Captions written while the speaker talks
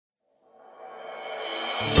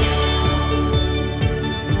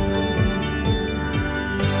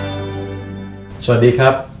สวัสดีครั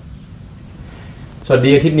บสวัส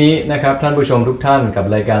ดีอาทิตย์นี้นะครับท่านผู้ชมทุกท่านกับ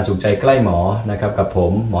รายการสุขใจใกล้หมอนะครับกับผ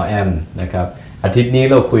มหมอแอมนะครับอาทิตย์นี้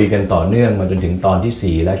เราคุยกันต่อเนื่องมาจนถึงตอน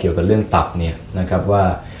ที่4แล้วเกี่ยวกับเรื่องตับเนี่ยนะครับว่า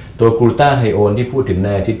ตัวกลูตาไทโอนที่พูดถึงใน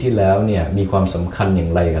อาทิตย์ที่แล้วเนี่ยมีความสำคัญอย่า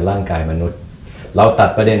งไรกับร่างกายมนุษย์เราตัด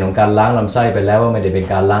ประเด็นของการล้างลำไส้ไปแล้วว่าไม่ได้เป็น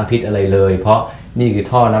การล้างพิษอะไรเลยเพราะนี่คือ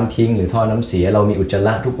ท่อน้ำทิ้งหรือท่อน้ำเสียเรามีอุจจาร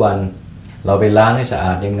ะทุกวันเราไปล้างให้สะอ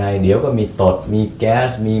าดยังไงเดี๋ยวก็มีตดมีแก๊ส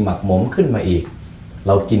มีหมักหมมขึ้นมาอีกเ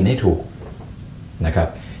รากินให้ถูกนะครับ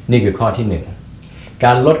นี่คือข้อที่1ก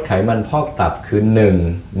ารลดไขมันพอกตับคือ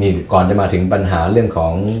1นี่ก่อนจะมาถึงปัญหาเรื่องขอ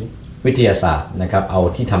งวิทยาศาสตร์นะครับเอา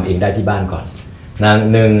ที่ทำเองได้ที่บ้านก่อน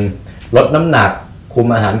1ลดน้ำหนักคุม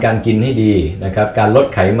อาหารการกินให้ดีนะครับการลด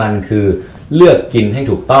ไขมันคือเลือกกินให้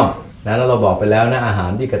ถูกต้องนะแล้วเราบอกไปแล้วนะอาหา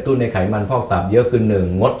รที่กระตุ้นในไขมันพอกตับเยอะคือ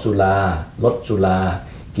1งดสุราลดสุรา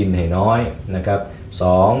กินให้น้อยนะครับ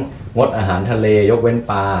2งดอาหารทะเลยกเว้น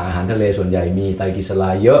ปลาอาหารทะเลส่วนใหญ่มีไตรกลีเซอไร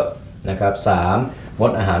ด์เยอะนะครับ3ง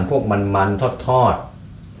ดอาหารพวกมันทอด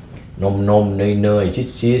นมเนย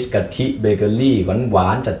ชีสกะทิเบเกอรี่หวา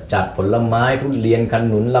นจัดผลไม้ทุเรียนข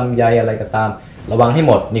นุนลำไยอะไรก็ตามระวังให้ห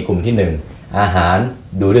มดนี่กลุ่มที่1อาหาร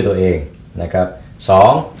ดูด้วยตัวเองนะครับ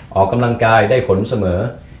2ออกกำลังกายได้ผลเสมอ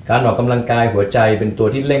การออกกำลังกายหัวใจเป็นตัว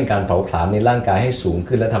ที่เร่งการเผาผลาญในร่างกายให้สูง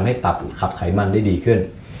ขึ้นและทำให้ตับขับไขมันได้ดีขึ้น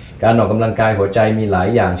การออกกำลังกายหัวใจมีหลาย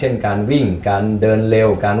อย่างเช่นการวิ่งการเดินเร็ว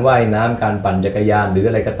การว่ายน้ำการปั่นจักรยานหรือ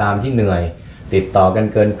อะไรก็ตามที่เหนื่อยติดต่อกัน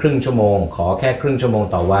เกินครึ่งชั่วโมงขอแค่ครึ่งชั่วโมง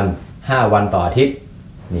ต่อวัน5วันต่ออาทิตย์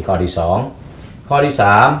นี่ข้อที่2ข้อที่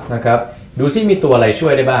3นะครับดูซิมีตัวอะไรช่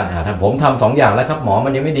วยได้บ้างถ้าผมทำ2อย่างแล้วครับหมอมั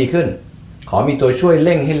นยังไม่ดีขึ้นขอมีตัวช่วยเ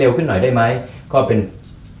ร่งให้เร็วขึ้นหน่อยได้ไหมก็เป็น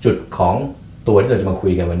จุดของตัวที่เราจะมาคุ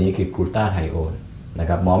ยกันวันนี้คือกลูตาไทโอนนะ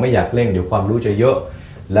ครับหมอไม่อยากเร่งเดี๋ยวความรู้จะเยอะ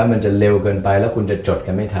แล้วมันจะเร็วเกินไปแล้วคุณจะจด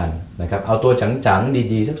กันไม่ทันนะครับเอาตัวจัง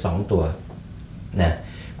ๆดีๆสัก2ตัวนะ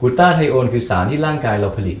กลูตาไทโอนคือสารที่ร่างกายเรา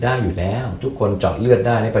ผลิตได้อยู่แล้วทุกคนเจาะเลือดไ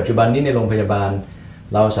ด้ในปัจจุบันนี้ในโรงพยาบาล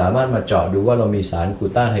เราสามารถมาเจาะดูว่าเรามีสารกลู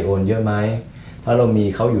ตาไทโอนเยอะไหมถ้าเรามี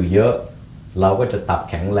เขาอยู่เยอะเราก็จะตับ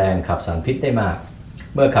แข็งแรงขับสารพิษได้มาก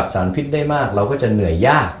เมื่อขับสารพิษได้มากเราก็จะเหนื่อยย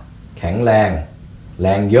ากแข็งแร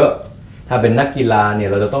งเยอะถ้าเป็นนักกีฬาเนี่ย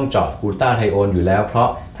เราจะต้องเจาะกลูตาไทโอนอยู่แล้วเพราะ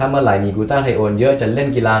ถ้าเมื่อไหร่มีกลูตาไทโอนเยอะจะเล่น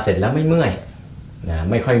กีฬาเสร็จแล้วไม่เมื่อยนะ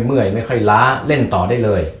ไม่ค่อยเมื่อยไม่ค่อยล้าเล่นต่อได้เ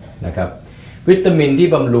ลยนะครับวิตามินที่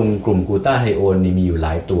บำรุงกลุ่มกลูตาไทโอนนี่มีอยู่หล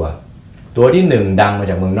ายตัวที่1ดังมา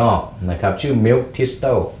จากเมืองนอกนะครับชื่อ Milk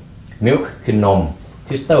Thistle Milk คือนม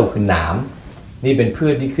Thistle คือหนามนี่เป็นพื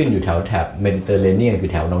ชที่ขึ้นอยู่แถวแถบเมดิเตอร์เรเนียนคือ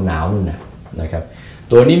แถวหนาวๆนู่นนะครับ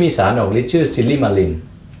ตัวนี้มีสารออกฤทธิ์ชื่อซิลลิมาลิน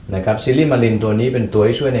นะครับซิลลิมาลินตัวนี้เป็นตัว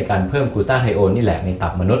ที่ช่วยในการเพิ่มกลูตาไทโอนนี่แหละในตั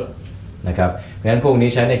บมนุษย์นะครับเพราะฉะนั้นพวกนี้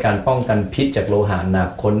ใช้ในการป้องกันพิษจากโลหะหนัก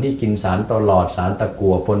คนที่กินสารตลอดสารตะ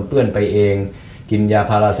กั่วปนเปื้อนไปเองกินยา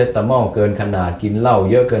พาราเซตามอลเกินขนาดกินเหล้า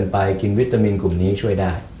เยอะเกินไปกินวิตามินกลุ่มนี้ช่วยไ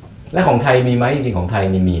ด้และของไทยมีไหมจริงๆของไทย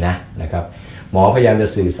มีนะครับหมอพยายามจะ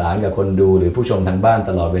สื่อสารกับคนดูหรือผู้ชมทางบ้าน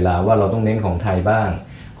ตลอดเวลาว่าเราต้องเน้นของไทยบ้าง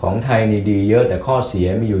ของไทยนี่ดีเยอะแต่ข้อเสีย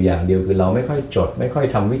มีอยู่อย่างเดียวคือเราไม่ค่อยจดไม่ค่อย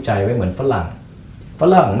ทำวิจัยไว้เหมือนฝรั่ง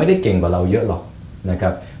ไม่ได้เก่งกว่าเราเยอะหรอกนะครั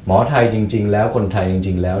บหมอไทยจริงๆแล้วคนไทยจ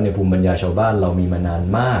ริงๆแล้วเนี่ยภูมิปัญญาชาวบ้านเรามีมานาน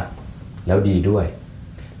มากแล้วดีด้วย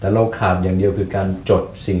แต่เราขาดอย่างเดียวคือการจด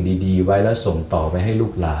สิ่งดีๆไว้แล้วส่งต่อไปให้ลู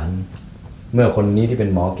กหลานเมื่อคนนี้ที่เป็น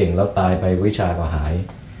หมอเก่งแล้วตายไปวิชาก็หาย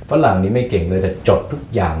ฝรั่งนี้ไม่เก่งเลยแต่จดทุก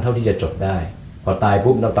อย่างเท่าที่จะจดได้พอตาย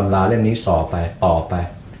ปุ๊บเราตำราเล่มนี้สอบไปต่อไป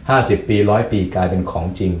50ปี100ปีกลายเป็นของ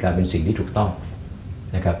จริงกลายเป็นสิ่งที่ถูกต้อง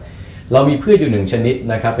นะครับเรามีพืชอยู่1ชนิด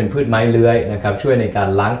นะครับเป็นพืชไม้เลื้อยนะครับช่วยในการ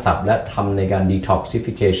ล้างตับและทำในการ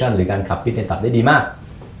detoxification หรือการขับพิษในตับได้ดีมาก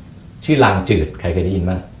ชื่อลางจืดใครเคยได้ยิน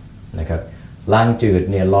บ้างนะครับลางจืด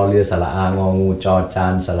เนี่ยรอเรือสระอางองูจอจา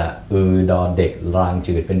นสระดอเด็กลาง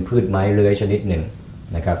จืดเป็นพืชไม้เลื้อยชนิดหนึ่ง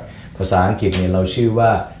นะครับภาษาอังกฤษเนี่ยเราชื่อว่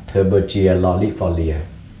า Terbergia lolifolia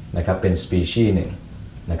นะครับเป็นสปีชีส์หนึ่ง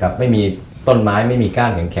นะครับไม่มีต้นไม้ไม่มีก้า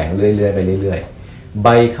นแข็งๆเลื้อยๆไปเรื่อยๆใบ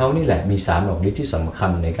เขานี่แหละมีสารออกฤทธิ์ที่สำคั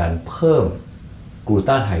ญในการเพิ่มกลูต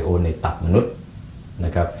าไทโอนในตับมนุษย์น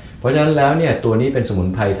ะครับเพราะฉะนั้นแล้วเนี่ยตัวนี้เป็นสมุน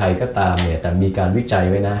ไพรไทยก็ตามเนี่ยแต่มีการวิจัย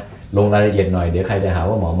ไว้นะลงรายละเอียดหน่อยเดี๋ยวใครจะหา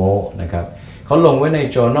ว่าหมอโม้นะครับเขาลงไว้ใน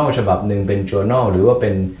journal ฉบับหนึ่งเป็น journal หรือว่าเป็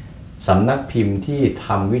นสำนักพิมพ์ที่ท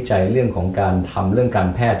ำวิจัยเรื่องของการทำเรื่องการ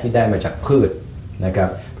แพทย์ที่ได้มาจากพืชนะครับ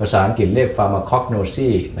ภาษาอังกฤษเรียก pharmacognosy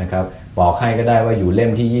นะครับบอกให้ก็ได้ว่าอยู่เล่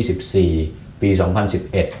มที่24ปี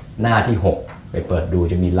2011หน้าที่6ไปเปิดดู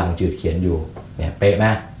จะมีลางจืดเขียนอยู่เนี่ยเป๊ะไหม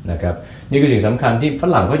นะครับนี่คือสิ่งสำคัญที่ฝ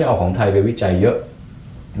รั่งเขาจะเอาของไทยไปวิจัยเยอะ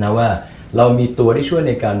นะว่าเรามีตัวที่ช่วยใ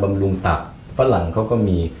นการบำรุงตับฝรั่งเขาก็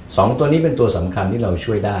มี2ตัวนี้เป็นตัวสำคัญที่เรา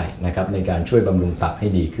ช่วยได้นะครับในการช่วยบำรุงตับให้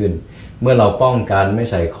ดีขึ้นเมื่อเราป้องกันไม่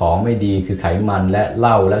ใส่ของไม่ดีคือไขมันและเห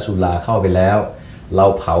ล้าและสุราเข้าไปแล้ว เรา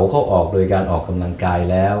เผาเขาออกโดยการออกกำลังกาย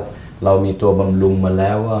แล้วเรามีตัวบำรุงมาแ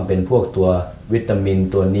ล้วว่าเป็นพวกตัววิตามิน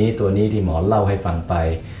ตัวนี้ที่หมอเล่าให้ฟังไป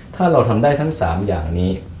ถ้าเราทำได้ทั้ง3อย่าง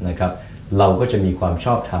นี้นะครับเราก็จะมีความช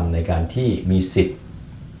อบธรรมในการที่มีสิทธิ์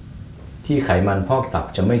ที่ไขมันพอกตับ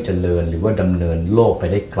จะไม่เจริญหรือว่าดำเนินโลกไป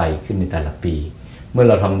ได้ไกลขึ้นในแต่ละปีเมื่อ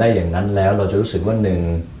เราทำได้อย่างนั้นแล้วเราจะรู้สึกว่า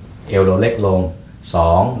1เอวเราเล็กลง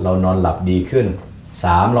2เรานอนหลับดีขึ้น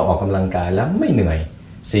3เราออกกำลังกายแล้วไม่เหนื่อย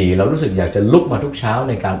4เรารู้สึกอยากจะลุกมาทุกเช้า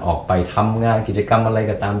ในการออกไปทำงานกิจกรรมอะไร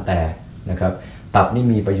ก็ตามแต่นะครับตับนี่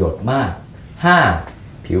มีประโยชน์มาก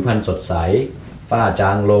5ผิวพรรณสดใสฝ้าจ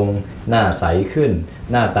างลงหน้าใสขึ้น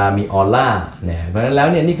หน้าตามีออร่าเนี่ยเพราะฉะนั้นแล้ว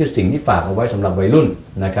เนี่ยนี่คือสิ่งที่ฝากเอาไว้สำหรับวัยรุ่น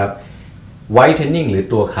นะครับไวท์เทนนิ่งหรือ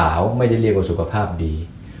ตัวขาวไม่ได้เรียกว่าสุขภาพดี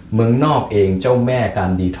เมืองนอกเองเจ้าแม่กา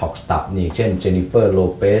รดีท็อกซ์ตับนี่เช่นเจนนิเฟอร์โล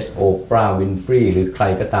เปสโอปราห์วินฟรีหรือใคร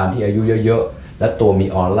ก็ตามที่อายุเยอะๆและตัวมี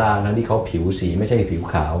ออร่านะที่เขาผิวสีไม่ใช่ผิว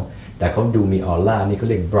ขาวแต่เขาดูมีออร่านี่เขา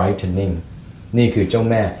เรียก brightening นี่คือเจ้า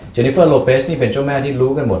แม่เจนนิเฟอร์โลเปสนี่เป็นเจ้าแม่ที่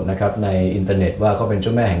รู้กันหมดนะครับในอินเทอร์เน็ตว่าเขาเป็นเจ้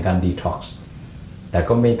าแม่แห่งการดีท็อกซ์แต่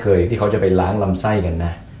ก็ไม่เคยที่เขาจะไปล้างลำไส้กันน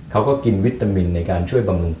ะเขาก็กินวิตามินในการช่วยบ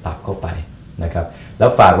ำรุงตับเข้าไปนะครับแล้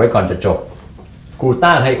วฝากไว้ก่อนจะจบกลูต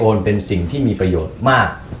าไทโอนเป็นสิ่งที่มีประโยชน์มาก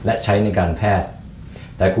และใช้ในการแพทย์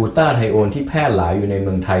แต่กลูตาไทโอนที่แพร่หลายอยู่ในเ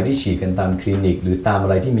มืองไทยที่ฉีดกันตามคลินิกหรือตามอะ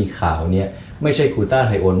ไรที่มีข่าวเนี่ยไม่ใช่กลูตาไ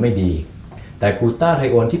ทโอนไม่ดีแต่กลูตาไท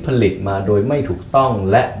โอนที่ผลิตมาโดยไม่ถูกต้อง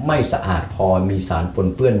และไม่สะอาดพอมีสารปน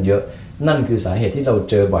เปื้อนเยอะนั่นคือสาเหตุที่เรา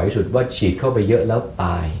เจอบ่อยที่สุดว่าฉีดเข้าไปเยอะแล้วต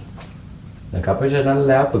ายนะครับเพราะฉะนั้น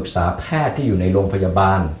แล้วปรึกษาแพทย์ที่อยู่ในโรงพยาบ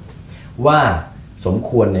าลว่าสม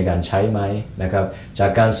ควรในการใช้ไหมนะครับจา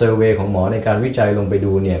กการเซอร์เวย์ของหมอในการวิจัยลงไป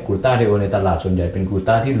ดูเนี่ยกลูตาไทโอนในตลาดส่วนใหญ่เป็นกลูต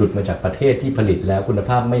าที่หลุดมาจากประเทศที่ผลิตแล้วคุณ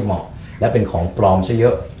ภาพไม่เหมาะและเป็นของปลอมซะเยอ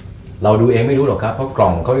ะเราดูเองไม่รู้หรอกครับเพราะกล่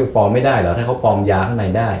องเขาปลอมไม่ได้หรอกถ้าเขาปลอมยาข้างใน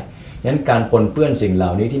ได้งั้นการปนเปื้อนสิ่งเหล่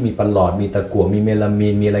านี้ที่มีประหลอดมีตะกั่วมีเมลามี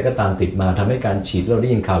นมีอะไรก็ตามติดมาทำให้การฉีดเราได้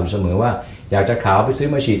ยินข่าวอยู่เสมอว่าอยากจะขาวไปซื้อ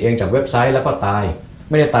มาฉีดเองจากเว็บไซต์แล้วก็ตาย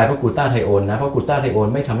ไม่ได้ตายเพราะกลูตาไทโอนนะเพราะกลูตาไทโอน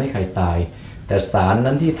ไม่ทำให้ใครตายแต่สาร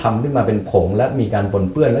นั้นที่ทำขึ้นมาเป็นผงและมีการปน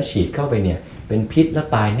เปื้อนและฉีดเข้าไปเนี่ยเป็นพิษและ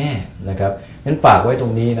ตายแน่นะครับงั้นฝากไว้ตร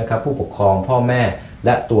งนี้นะครับผู้ปกครองพ่อแม่แล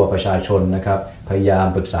ะตัวประชาชนนะครับพยายาม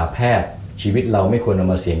ปรึกษาแพทย์ชีวิตเราไม่ควรเอา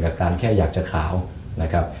มาเสี่ยงกับการแค่อยากจะขาวนะ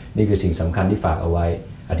ครับนี่คือสิ่งสำคัญที่ฝากเอาไว้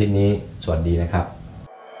อาทิตย์นี้สวัสดีนะครับ